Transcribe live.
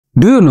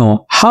Do you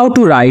know how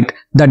to write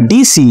the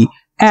DC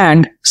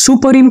and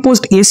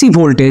superimposed AC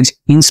voltage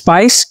in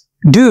SPICE?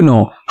 Do you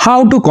know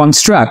how to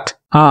construct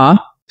a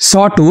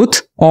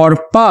sawtooth or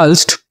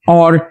pulsed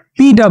or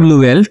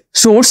PWL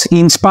source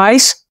in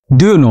SPICE?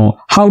 Do you know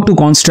how to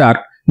construct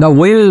the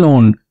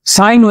well-known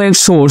sine wave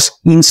source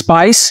in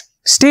SPICE?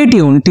 Stay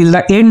tuned till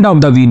the end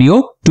of the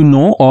video to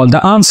know all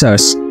the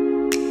answers.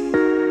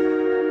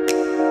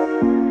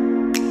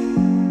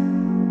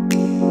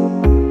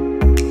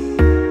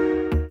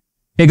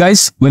 Hey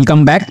guys,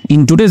 welcome back.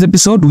 In today's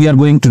episode, we are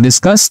going to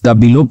discuss the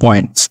below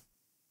points.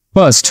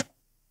 First,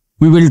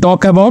 we will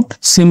talk about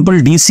simple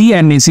DC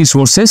and AC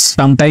sources.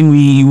 Sometimes we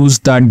use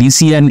the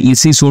DC and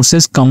AC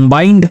sources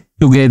combined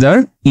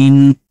together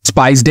in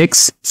SPICE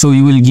decks. So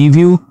we will give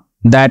you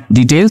that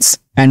details.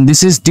 And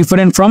this is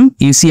different from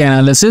AC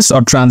analysis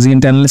or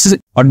transient analysis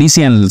or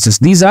DC analysis.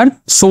 These are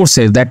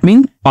sources, that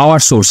means power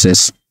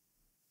sources.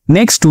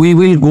 Next, we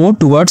will go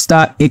towards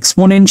the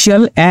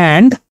exponential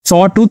and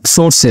sawtooth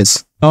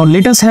sources. Now,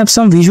 let us have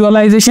some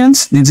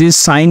visualizations. This is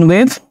sine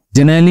wave,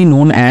 generally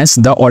known as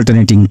the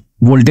alternating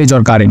voltage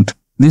or current.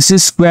 This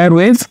is square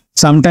wave.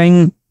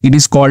 Sometimes it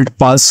is called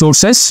pulse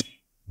sources.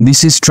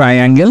 This is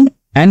triangle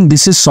and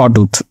this is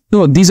sawtooth.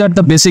 So, these are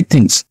the basic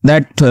things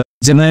that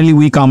generally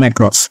we come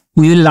across.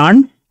 We will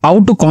learn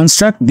how to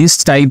construct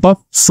this type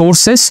of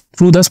sources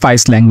through the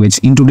SPICE language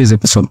in today's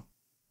episode.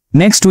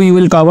 Next, we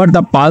will cover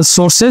the pulse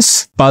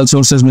sources. Pulse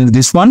sources means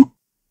this one.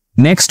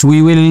 Next,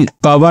 we will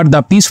cover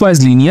the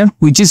piecewise linear,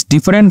 which is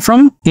different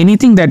from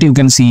anything that you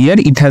can see here.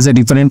 It has a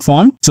different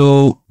form.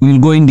 So, we will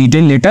go in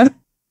detail later.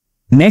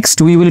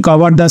 Next, we will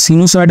cover the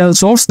sinusoidal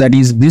source, that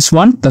is this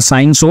one, the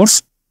sine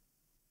source.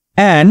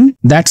 And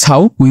that's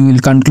how we will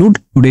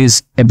conclude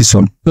today's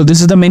episode. So,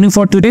 this is the menu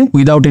for today.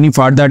 Without any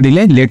further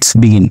delay, let's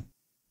begin.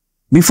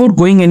 Before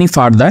going any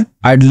further,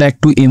 I'd like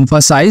to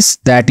emphasize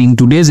that in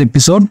today's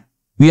episode,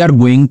 we are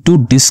going to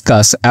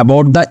discuss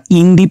about the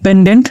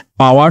independent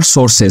power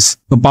sources.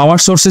 So power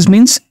sources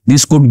means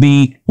this could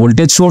be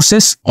voltage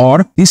sources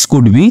or this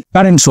could be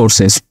current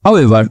sources.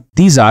 However,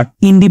 these are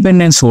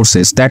independent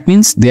sources. That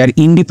means they are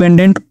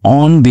independent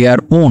on their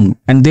own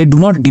and they do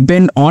not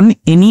depend on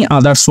any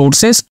other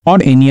sources or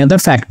any other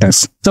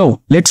factors.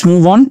 So let's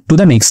move on to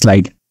the next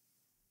slide.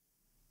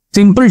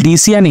 Simple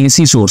DC and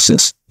AC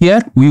sources.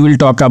 Here we will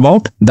talk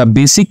about the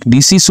basic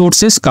DC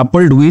sources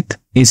coupled with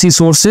AC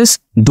sources.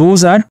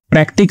 Those are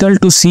practical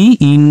to see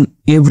in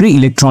every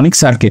electronic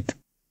circuit.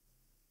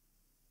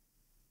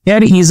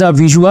 Here is a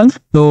visual.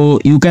 So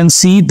you can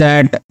see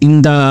that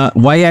in the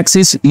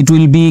y-axis it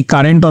will be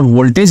current or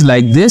voltage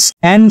like this,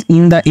 and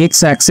in the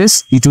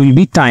x-axis it will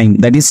be time,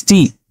 that is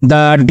t.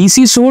 The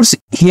DC source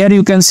here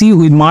you can see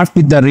we marked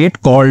with the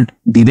red called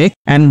direct,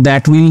 and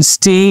that will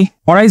stay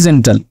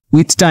horizontal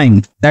with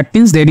time. That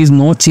means there is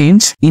no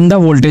change in the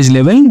voltage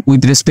level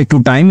with respect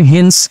to time,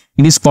 hence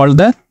it is called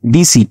the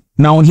DC.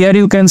 Now here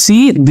you can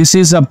see this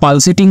is a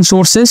pulsating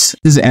sources.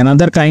 This is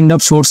another kind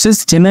of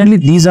sources. Generally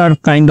these are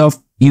kind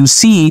of you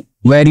see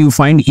where you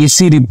find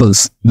AC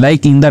ripples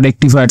like in the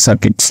rectified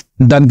circuits.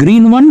 The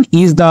green one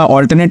is the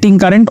alternating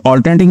current.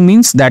 Alternating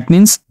means that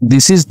means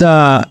this is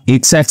the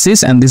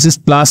x-axis and this is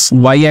plus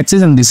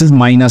y-axis and this is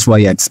minus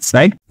y-axis,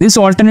 right? This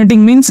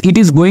alternating means it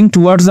is going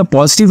towards the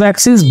positive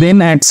axis,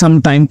 then at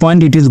some time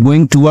point it is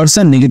going towards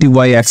the negative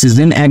y-axis,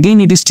 then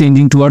again it is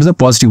changing towards the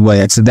positive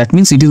y-axis. That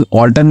means it is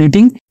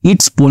alternating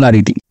its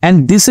polarity.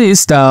 And this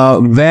is the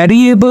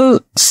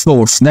variable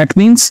source. That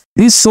means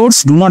this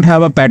source do not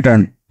have a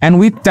pattern, and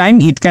with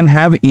time it can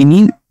have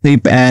any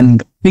shape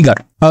and figure.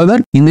 However,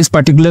 in this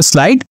particular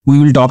slide, we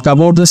will talk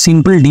about the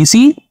simple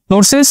DC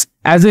sources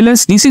as well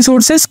as DC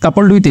sources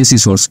coupled with AC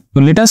source.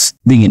 So let us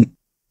begin.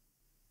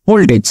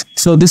 Voltage.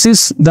 So this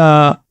is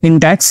the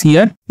syntax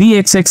here.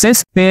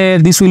 Vxxs, where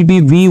this will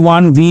be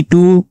V1,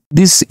 V2,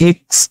 this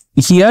X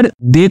here,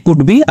 they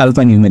could be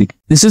alphanumeric.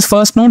 This is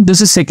first node,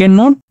 this is second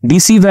node.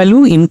 DC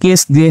value, in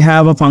case they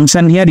have a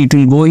function here, it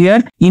will go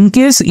here. In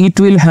case it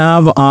will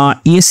have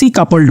AC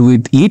coupled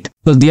with it,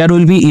 so there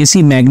will be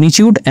AC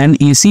magnitude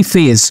and AC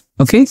phase.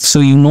 Okay, so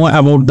you know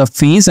about the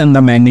phase and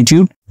the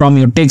magnitude from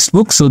your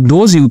textbook. So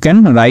those you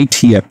can write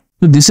here.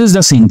 So this is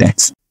the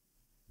syntax.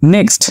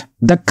 Next,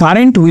 the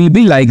current will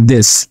be like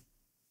this.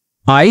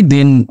 I,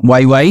 then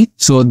YY.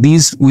 So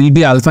these will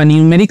be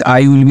alphanumeric.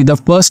 I will be the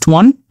first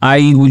one.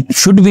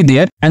 Should be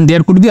there, and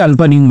there could be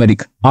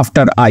alphanumeric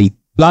after I.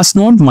 Plus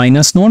node,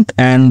 minus node,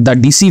 and the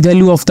DC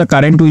value of the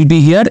current will be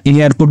here.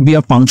 Here could be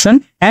a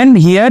function. And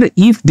here,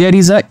 if there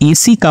is a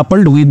AC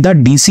coupled with the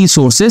DC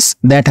sources,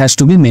 that has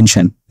to be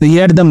mentioned. So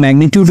here the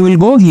magnitude will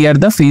go, here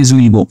the phase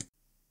will go.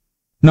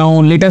 Now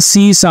let us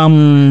see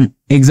some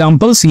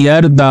examples.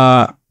 Here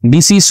the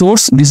DC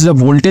source, this is a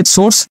voltage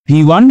source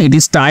V1, it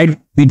is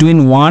tied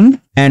between 1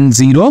 and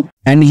 0,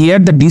 and here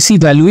the DC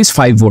value is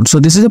 5 volts. So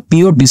this is a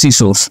pure DC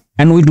source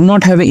and we do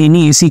not have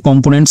any AC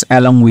components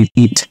along with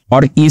it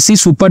or AC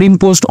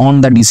superimposed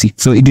on the DC.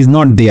 So it is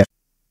not there.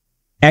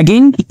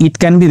 again it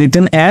can be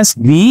written as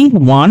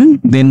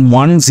V1, then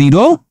 1,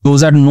 0.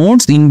 Those are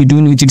nodes in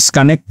between which it's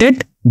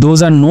connected.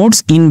 Those are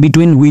nodes in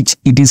between which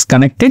it is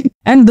connected,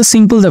 and the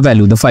simple the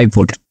value, the 5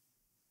 volt.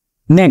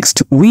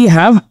 Next, we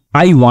have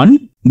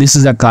I1. This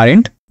is a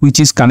current which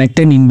is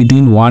connected in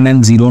between 1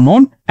 and 0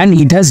 node, and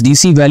it has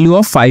DC value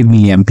of 5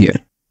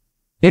 milliampere.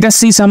 Let us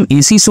see some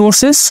AC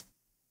sources.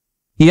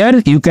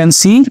 Here you can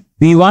see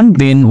V1,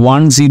 then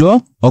 1,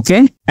 0,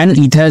 okay, and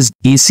it has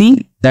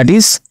AC, that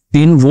is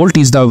 10 volt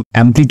is the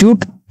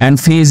amplitude and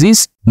phase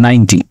is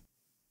 90.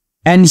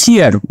 And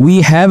here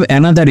we have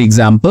another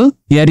example.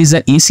 Here is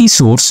a AC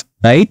source,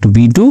 right,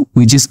 V2,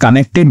 which is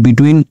connected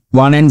between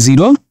 1 and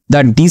 0.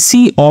 The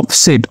DC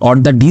offset or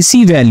the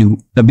DC value,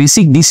 the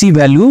basic DC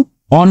value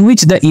on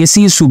which the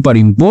AC is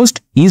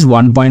superimposed is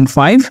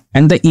 1.5,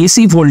 and the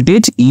AC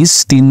voltage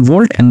is 10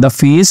 volt and the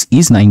phase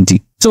is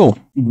 90. So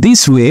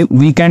this way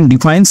we can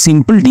define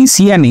simple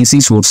DC and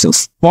AC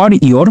sources for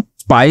your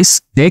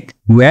SPICE tech,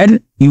 where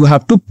you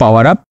have to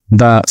power up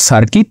the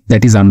circuit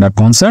that is under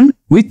concern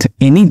with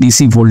any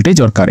DC voltage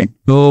or current.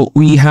 So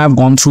we have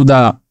gone through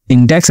the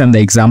syntax and the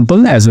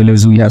example, as well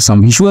as we have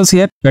some visuals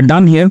here. We are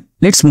done here.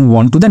 Let's move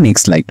on to the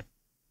next slide.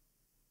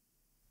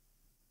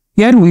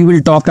 Here we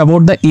will talk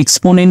about the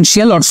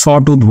exponential or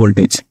sawtooth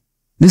voltage.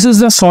 This is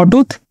the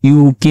sawtooth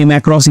you came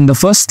across in the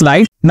first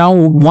slide. Now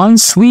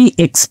once we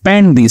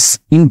expand this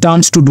in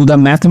terms to do the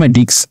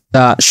mathematics,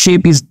 the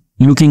shape is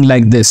looking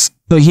like this.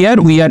 So here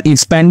we are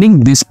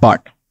expanding this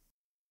part,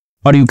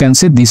 or you can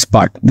say this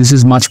part. This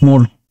is much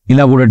more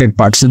elaborated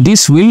part. So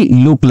this will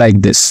look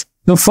like this.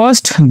 So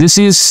first, this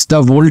is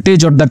the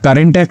voltage or the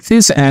current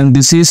axis, and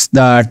this is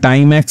the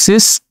time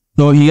axis.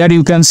 So here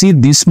you can see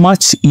this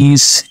much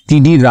is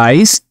TD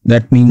rise,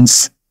 that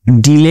means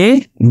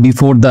delay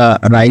before the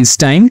rise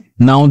time.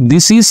 Now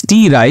this is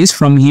T rise,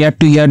 from here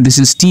to here this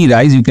is T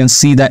rise. You can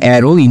see the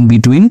arrow in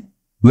between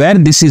where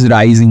this is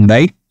rising,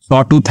 right?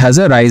 Sawtooth has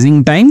a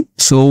rising time,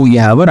 so we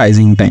have a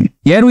rising time.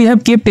 Here we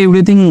have kept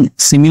everything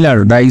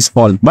similar, rise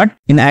fall, but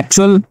in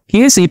actual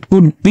case it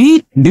could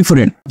be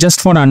different.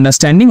 Just for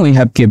understanding we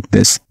have kept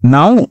this.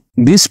 Now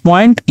this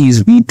point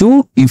is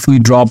V2. If we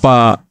drop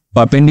a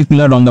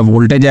perpendicular on the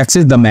voltage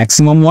axis, the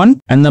maximum one,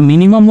 and the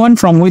minimum one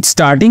from which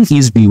starting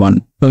is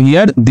V1. So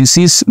here this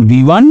is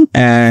V1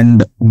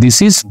 and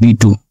this is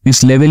V2.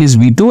 This level is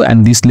V2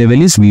 and this level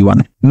is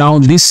V1. Now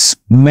this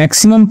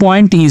maximum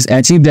point is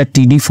achieved at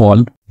TD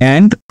fall,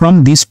 and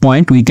from this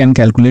point we can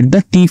calculate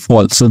the T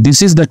fall. So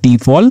this is the T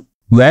fall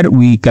where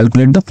we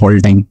calculate the fall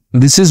time.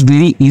 This is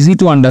very easy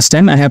to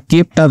understand. I have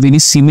kept a very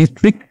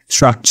symmetric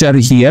structure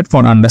here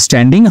for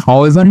understanding.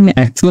 However, in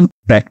actual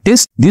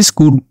practice, this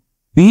could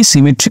be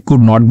symmetric, could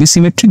not be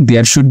symmetric.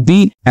 There should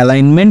be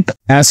alignment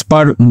as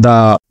per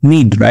the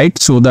need, right?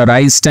 So the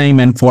rise time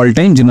and fall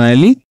time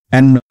generally,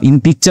 and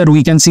in picture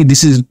we can see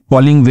this is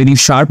falling very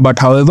sharp, but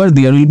however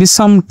there will be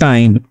some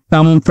time,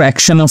 some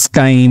fraction of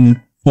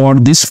time for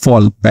this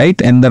fall,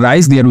 right? And the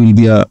rise, there will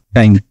be a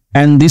time,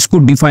 and this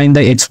could define the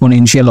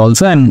exponential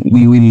also, and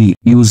we will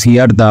use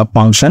here the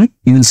function.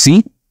 You will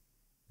see.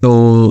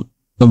 So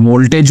the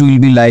voltage will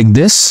be like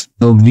this.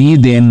 So V,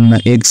 then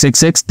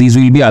XXX, these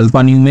will be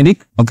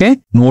alphanumeric, okay?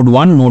 Node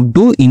 1, node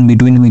 2, in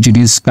between which it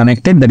is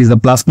connected, that is the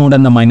plus node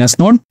and the minus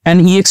node.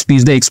 And EXP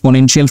is the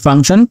exponential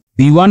function,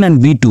 V1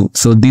 and V2.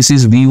 So this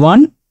is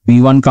V1,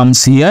 V1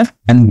 comes here,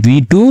 and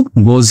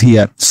V2 goes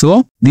here.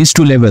 So these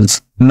two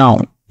levels.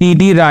 Now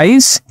TD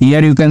rise,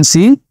 here you can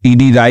see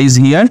TD rise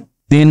here,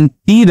 then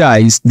T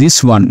rise,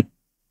 this one,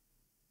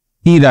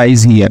 T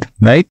rise here,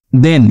 right?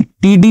 Then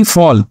TD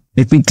fall,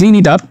 if we clean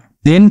it up,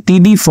 then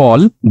TD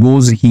fall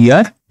goes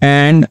here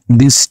and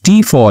this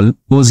T fall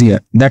goes here.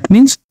 That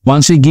means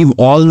once we give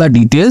all the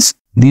details,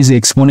 this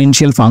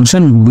exponential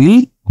function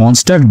will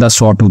construct the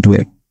sawtooth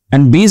wave.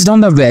 And based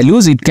on the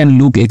values, it can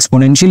look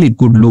exponential, it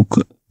could look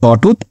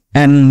sawtooth,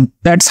 and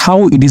that's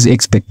how it is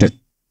expected.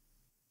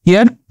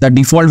 Here the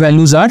default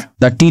values are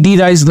the TD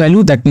rise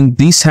value, that means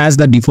this has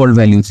the default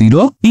value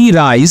 0. T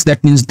rise,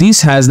 that means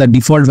this has the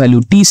default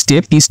value T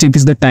step. T step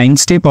is the time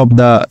step of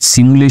the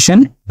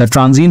simulation, the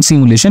transient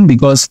simulation,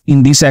 because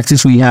in this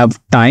axis we have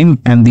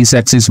time and this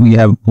axis we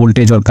have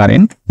voltage or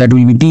current. That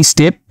will be T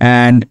step.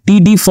 And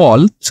TD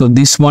fall, so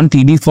this one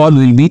TD fall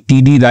will be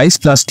TD rise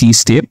plus T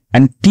step,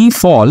 and T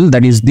fall,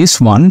 that is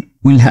this one,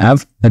 will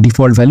have the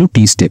default value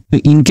T step. So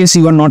in case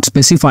you are not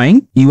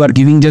specifying, you are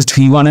giving just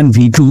V1 and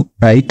V2,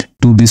 right,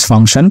 to this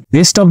function.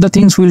 Rest of the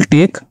things will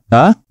take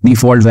the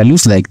default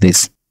values like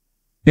this.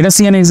 Let us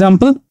see an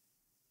example.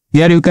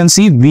 Here you can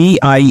see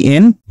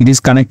VIN, it is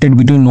connected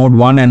between node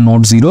 1 and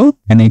node 0,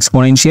 an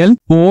exponential.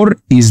 4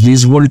 is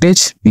this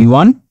voltage,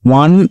 V1,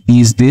 1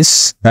 is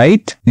this,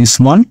 right, this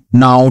one.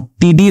 Now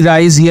TD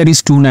rise here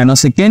is 2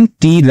 nanosecond,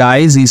 T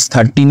rise is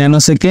 30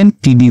 nanosecond,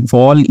 TD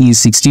fall is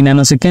 60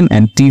 nanosecond,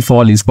 and T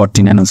fall is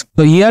 40 nanosecond.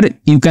 So here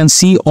you can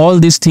see all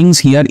these things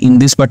here in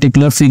this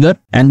particular figure,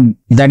 and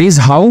that is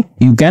how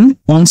you can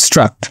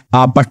construct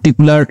a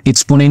particular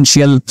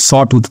exponential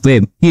sawtooth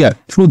wave here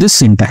through this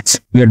syntax.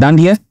 We are done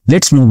here.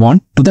 Let's move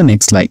on to the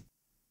next slide.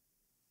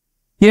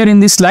 Here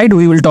in this slide,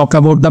 we will talk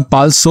about the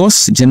pulse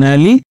source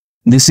generally.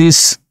 this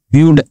is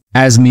viewed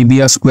as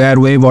maybe a square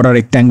wave or a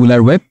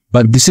rectangular wave,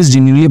 but this is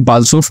generally a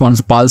pulse source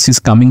once pulse is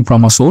coming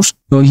from a source.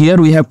 So here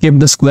we have kept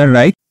the square,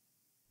 right?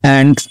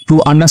 And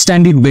to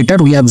understand it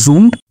better, we have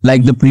zoomed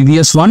like the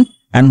previous one,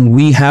 and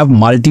we have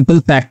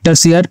multiple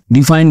factors here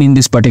defined in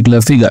this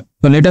particular figure.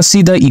 So let us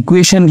see the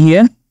equation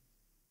here.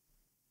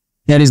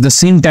 Here is the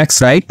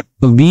syntax, right?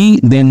 So V,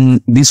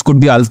 then this could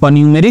be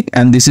alphanumeric,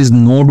 and this is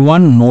node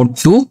 1, node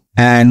 2.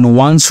 And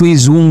once we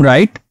zoom,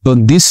 right, so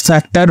this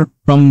factor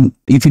from,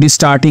 if it is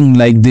starting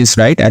like this,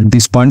 right, at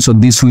this point, so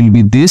this will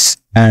be this,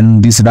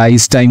 and this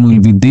rise time will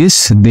be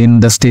this, then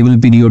the stable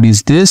period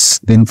is this,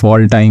 then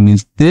fall time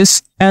is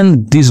this,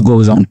 and this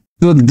goes on.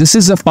 So this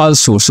is a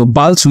pulse source. So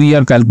pulse we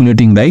are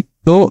calculating, right?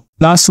 So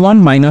plus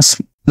n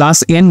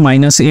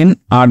minus n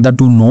are the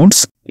two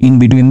nodes in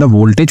between the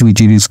voltage which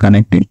it is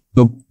connected.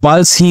 So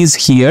pulse is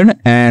here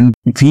and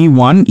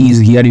V1 is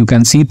here. You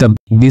can see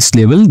this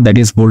level, that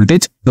is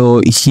voltage.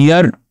 So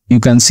here you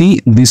can see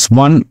this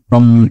one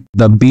from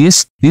the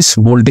base, this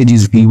voltage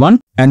is V1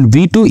 and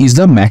V2 is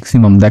the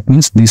maximum. That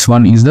means this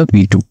one is the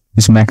V2,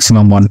 this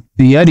maximum one.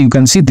 Here you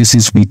can see this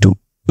is V2.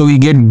 So we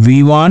get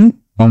V1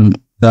 from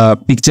the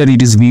picture,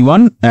 it is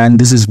V1 and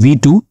this is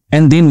V2,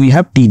 and then we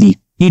have TD.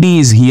 TD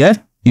is here.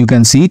 You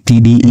can see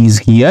TD is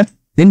here.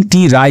 Then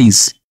T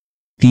rise.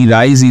 T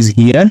rise is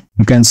here.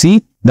 You can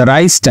see the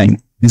rise time.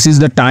 This is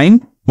the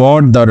time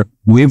for the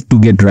wave to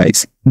get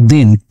rise.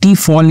 Then T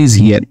fall is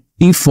here.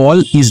 T fall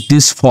is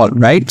this fall,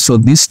 right? So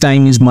this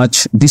time is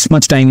this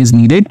much time is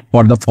needed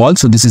for the fall.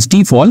 So this is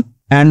T fall.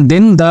 And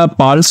then the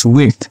pulse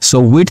width.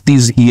 So width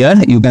is here.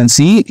 You can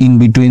see in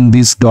between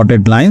these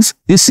dotted lines.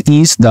 This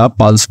is the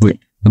pulse width.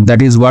 So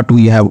that is what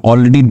we have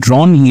already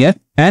drawn here.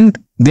 And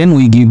then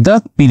we give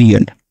the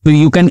period. So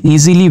you can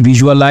easily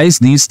visualize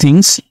these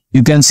things.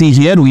 You can see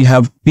here we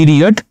have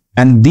period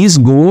and this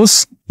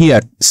goes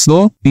here.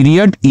 So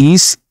period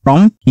is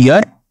from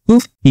here to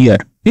here.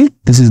 Okay?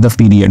 This is the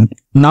period.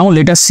 Now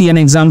let us see an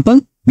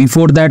example.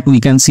 Before that we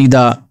can see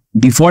the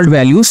default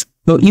values.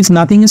 So if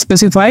nothing is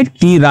specified,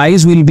 T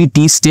rise will be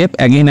T step.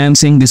 Again I am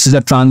saying this is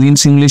a transient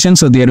simulation,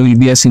 so there will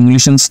be a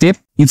simulation step.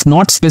 If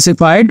not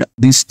specified,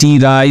 this T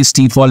rise,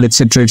 T fall,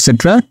 etc,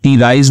 etc. T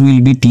rise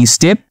will be T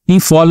step, T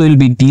fall will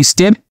be T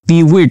step,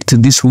 T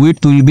width, this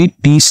width will be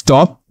T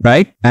stop,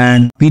 right?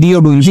 And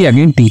period will be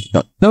again T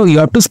stop. So you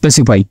have to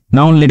specify.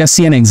 Now let us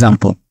see an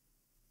example.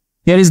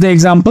 Here is the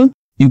example.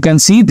 You can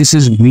see this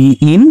is V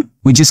in,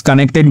 which is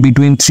connected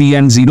between 3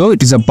 and 0.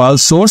 It is a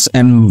pulse source,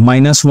 and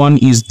 -1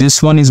 is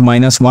this one is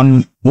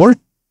 -1 volt,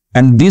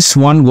 and this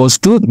one goes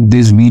to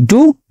this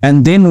V2,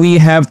 and then we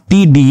have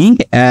TD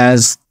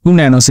as 2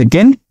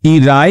 nanosecond,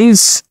 T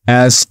rise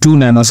as 2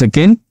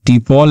 nanosecond, T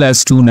fall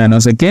as 2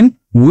 nanosecond,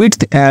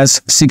 width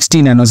as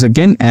 60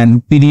 nanosecond,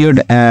 and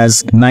period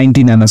as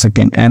 90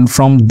 nanosecond. And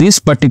from this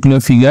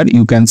particular figure,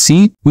 you can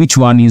see which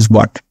one is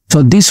what.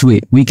 So this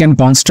way we can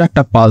construct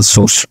a pulse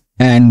source.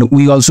 And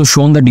we also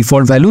shown the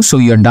default value. So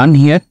you are done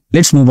here.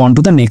 Let's move on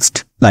to the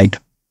next slide.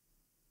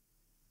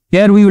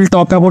 Here we will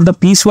talk about the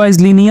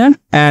piecewise linear,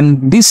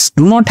 and this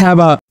do not have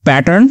a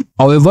pattern.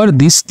 However,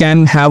 this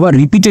can have a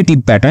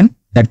repetitive pattern.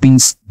 That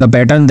means the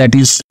pattern that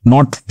is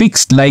not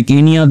fixed like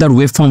any other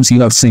waveforms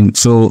you have seen.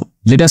 So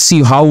let us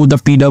see how the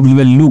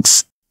PWL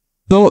looks.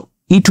 So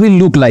it will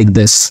look like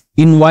this.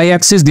 In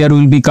y-axis there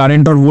will be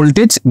current or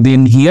voltage,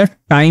 then here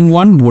time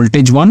 1,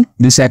 voltage 1.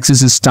 This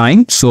axis is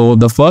time. So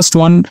the first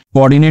one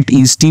coordinate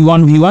is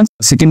T1 V1,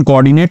 second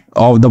coordinate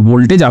of the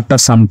voltage after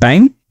some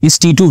time is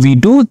T2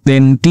 V2,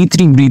 then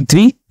T3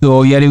 V3.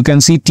 So here you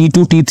can see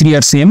T2 T3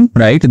 are same,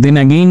 right? Then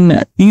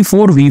again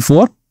T4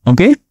 V4,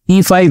 okay,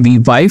 T5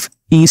 V5,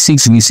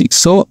 T6 V6.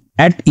 So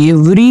at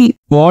every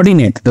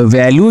coordinate the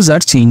values are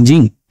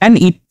changing, and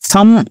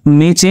some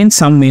may change,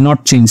 some may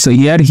not change. So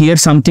here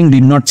something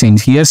did not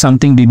change, here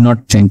something did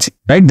not change,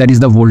 right? That is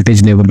the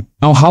voltage level.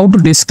 Now how to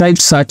describe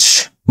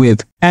such wave?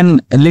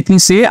 And let me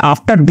say,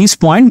 after this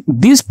point,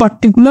 this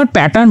particular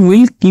pattern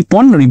will keep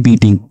on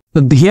repeating.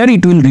 So here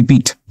it will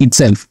repeat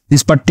itself,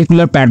 this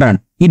particular pattern.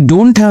 It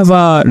don't have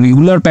a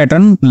regular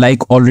pattern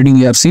like already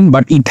we have seen,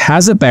 but it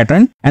has a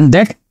pattern, and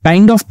that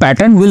kind of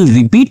pattern will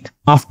repeat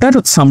after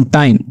some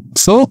time.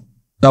 So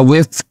the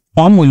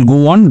waveform will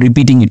go on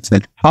repeating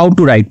itself. How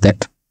to write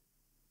that?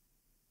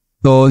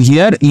 So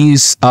here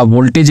is a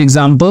voltage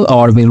example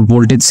or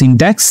voltage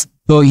syntax.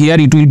 So here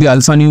it will be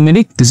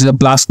alphanumeric. This is a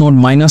plus node,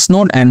 minus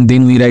node, and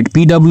then we write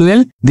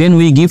PWL. Then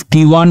we give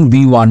T1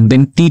 V1,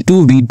 then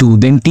T2 V2,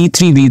 then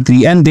T3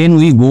 V3, and then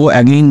we go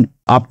again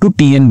up to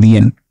Tn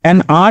Vn.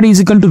 And R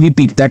is equal to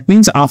repeat. That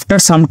means after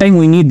some time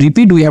we need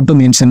repeat, we have to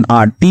mention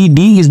R.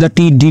 TD is the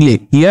T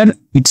delay. Here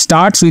it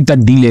starts with a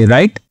delay,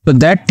 right? So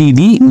that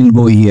TD will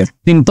go here.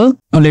 Simple.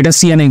 Now let us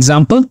see an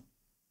example.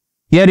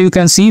 Here you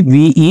can see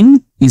V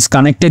in is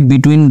connected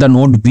between the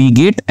node V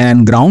gate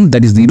and ground,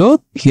 that is 0.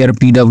 Here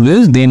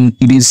PWS, then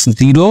it is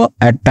 0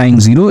 at time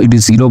 0, it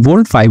is 0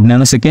 volt, 5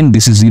 nanosecond,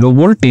 this is 0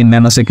 volt, 10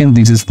 nanosecond,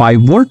 this is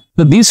 5 volt.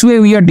 So this way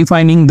we are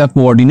defining the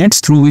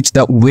coordinates through which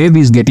the wave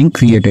is getting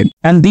created.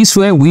 And this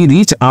way we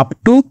reach up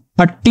to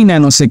 30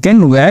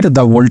 nanosecond where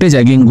the voltage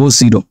again goes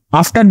 0.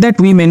 After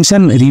that we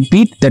mention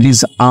repeat, that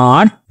is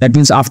R. That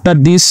means after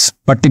this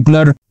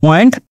particular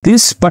point,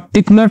 this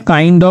particular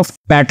kind of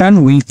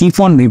pattern will keep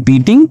on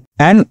repeating,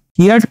 and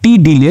here T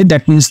delay,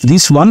 that means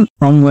this one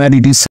from where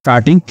it is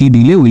starting, T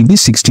delay will be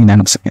 60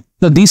 nanosecond.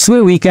 So this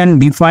way we can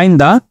define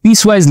the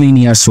piecewise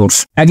linear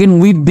source. Again,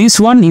 with this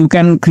one you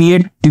can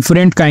create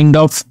different kind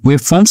of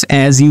waveforms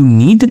as you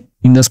need.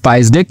 In the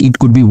spice deck, it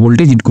could be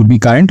voltage, it could be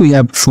current. We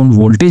have shown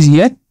voltage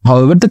here.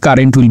 However, the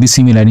current will be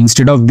similar.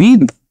 Instead of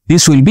V,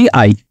 this will be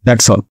I.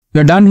 That's all.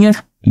 We are done here.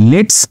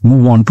 Let's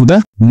move on to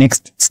the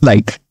next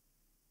slide.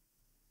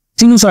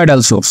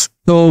 Sinusoidal source.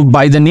 So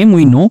by the name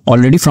we know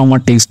already from our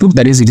textbook,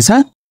 that is, it is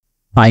a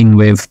sine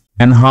wave.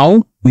 And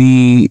how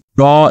we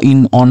draw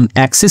in on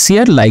axis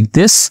here like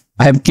this.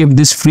 I have kept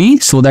this free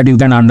so that you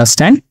can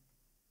understand.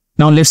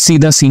 Now let's see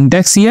the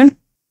syntax here.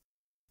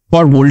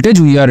 For voltage,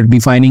 we are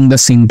defining the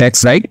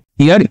syntax, right?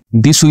 Here,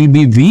 this will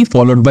be V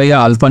followed by a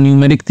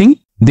alphanumeric thing,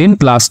 then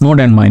plus node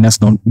and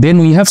minus node. Then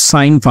we have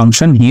sine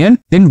function here,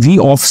 then V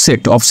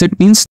offset. Offset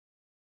means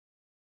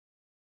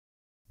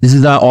this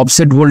is the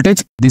offset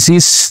voltage. This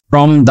is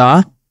from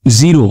the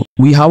 0.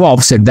 We have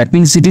offset. That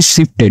means it is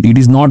shifted. It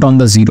is not on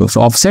the 0.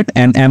 So offset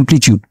and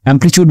amplitude.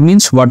 Amplitude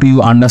means what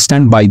you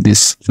understand by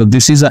this. So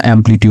this is the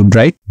amplitude,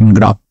 right? In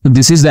graph. So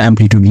this is the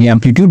amplitude. The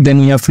amplitude. Then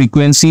we have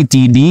frequency,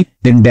 TD,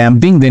 then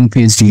damping, then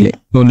phase delay.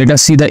 So let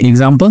us see the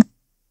example.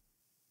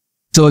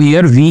 So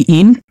here V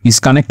in is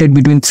connected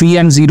between 3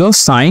 and 0,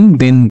 sine,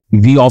 then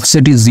V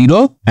offset is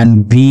 0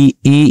 and VA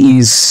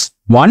is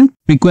 1.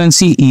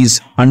 Frequency is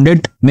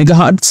 100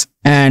 megahertz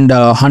and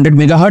 100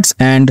 megahertz,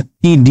 and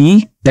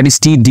TD, that is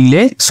T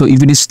delay. So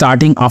if it is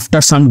starting after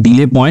some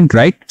delay point,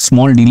 right,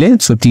 small delay,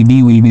 so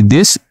TD will be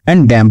this,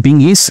 and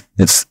damping is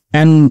this.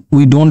 And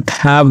we don't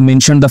have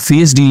mentioned the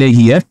phase delay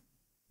here.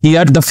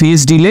 Here the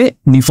phase delay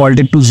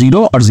defaulted to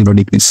 0 or 0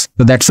 degrees.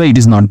 So that's why it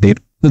is not there.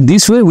 So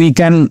this way we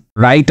can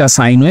write a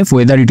sine wave,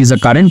 whether it is a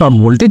current or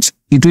voltage,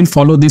 it will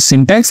follow this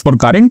syntax. For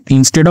current,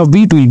 instead of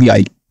V, it will be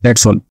I.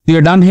 That's all. We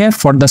are done here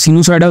for the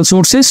sinusoidal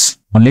sources.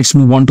 Now let's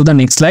move on to the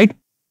next slide.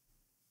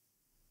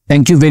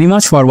 Thank you very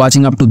much for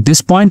watching up to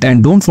this point,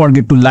 and don't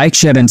forget to like,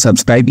 share and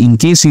subscribe. In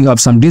case you have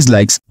some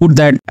dislikes, put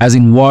that as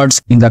in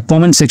words in the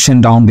comment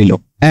section down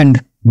below.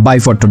 And bye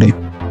for today.